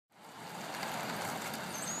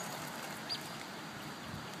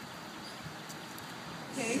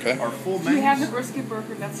Okay. Our full Do you menu. have the brisket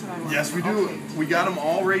burger? That's what I want. Yes, we do. Okay. We got them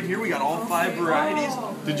all right here. We got all 5 varieties.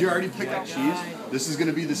 Did you already pick out cheese? This is going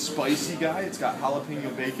to be the spicy guy. It's got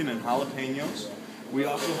jalapeno bacon and jalapenos. We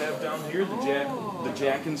also have down here the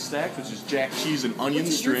Jack and Stack, which is jack cheese and onion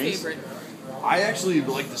Which is strings. your favorite? I actually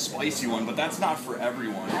like the spicy one, but that's not for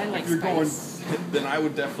everyone. I like if you're spice. going, then I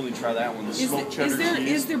would definitely try that one. The smoked cheddar cheese.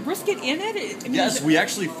 Is there brisket in it? I mean, Yes, we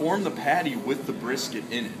actually form the patty with the brisket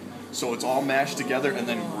in it. So it's all mashed together and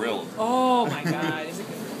then grilled. Oh my God! Is it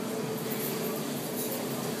good?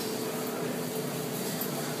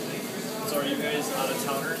 So are you guys out of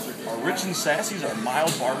towners? Our Rich and Sassy's our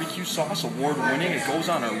mild barbecue sauce, award winning. It goes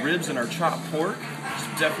on our ribs and our chopped pork.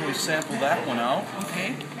 So definitely sample that one out.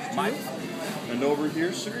 Okay. And over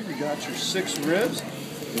here, sir, you got your 6 ribs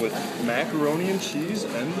with macaroni and cheese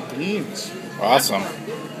and the beans. Awesome.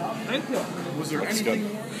 Thank you. Was there That's anything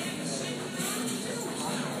good. more?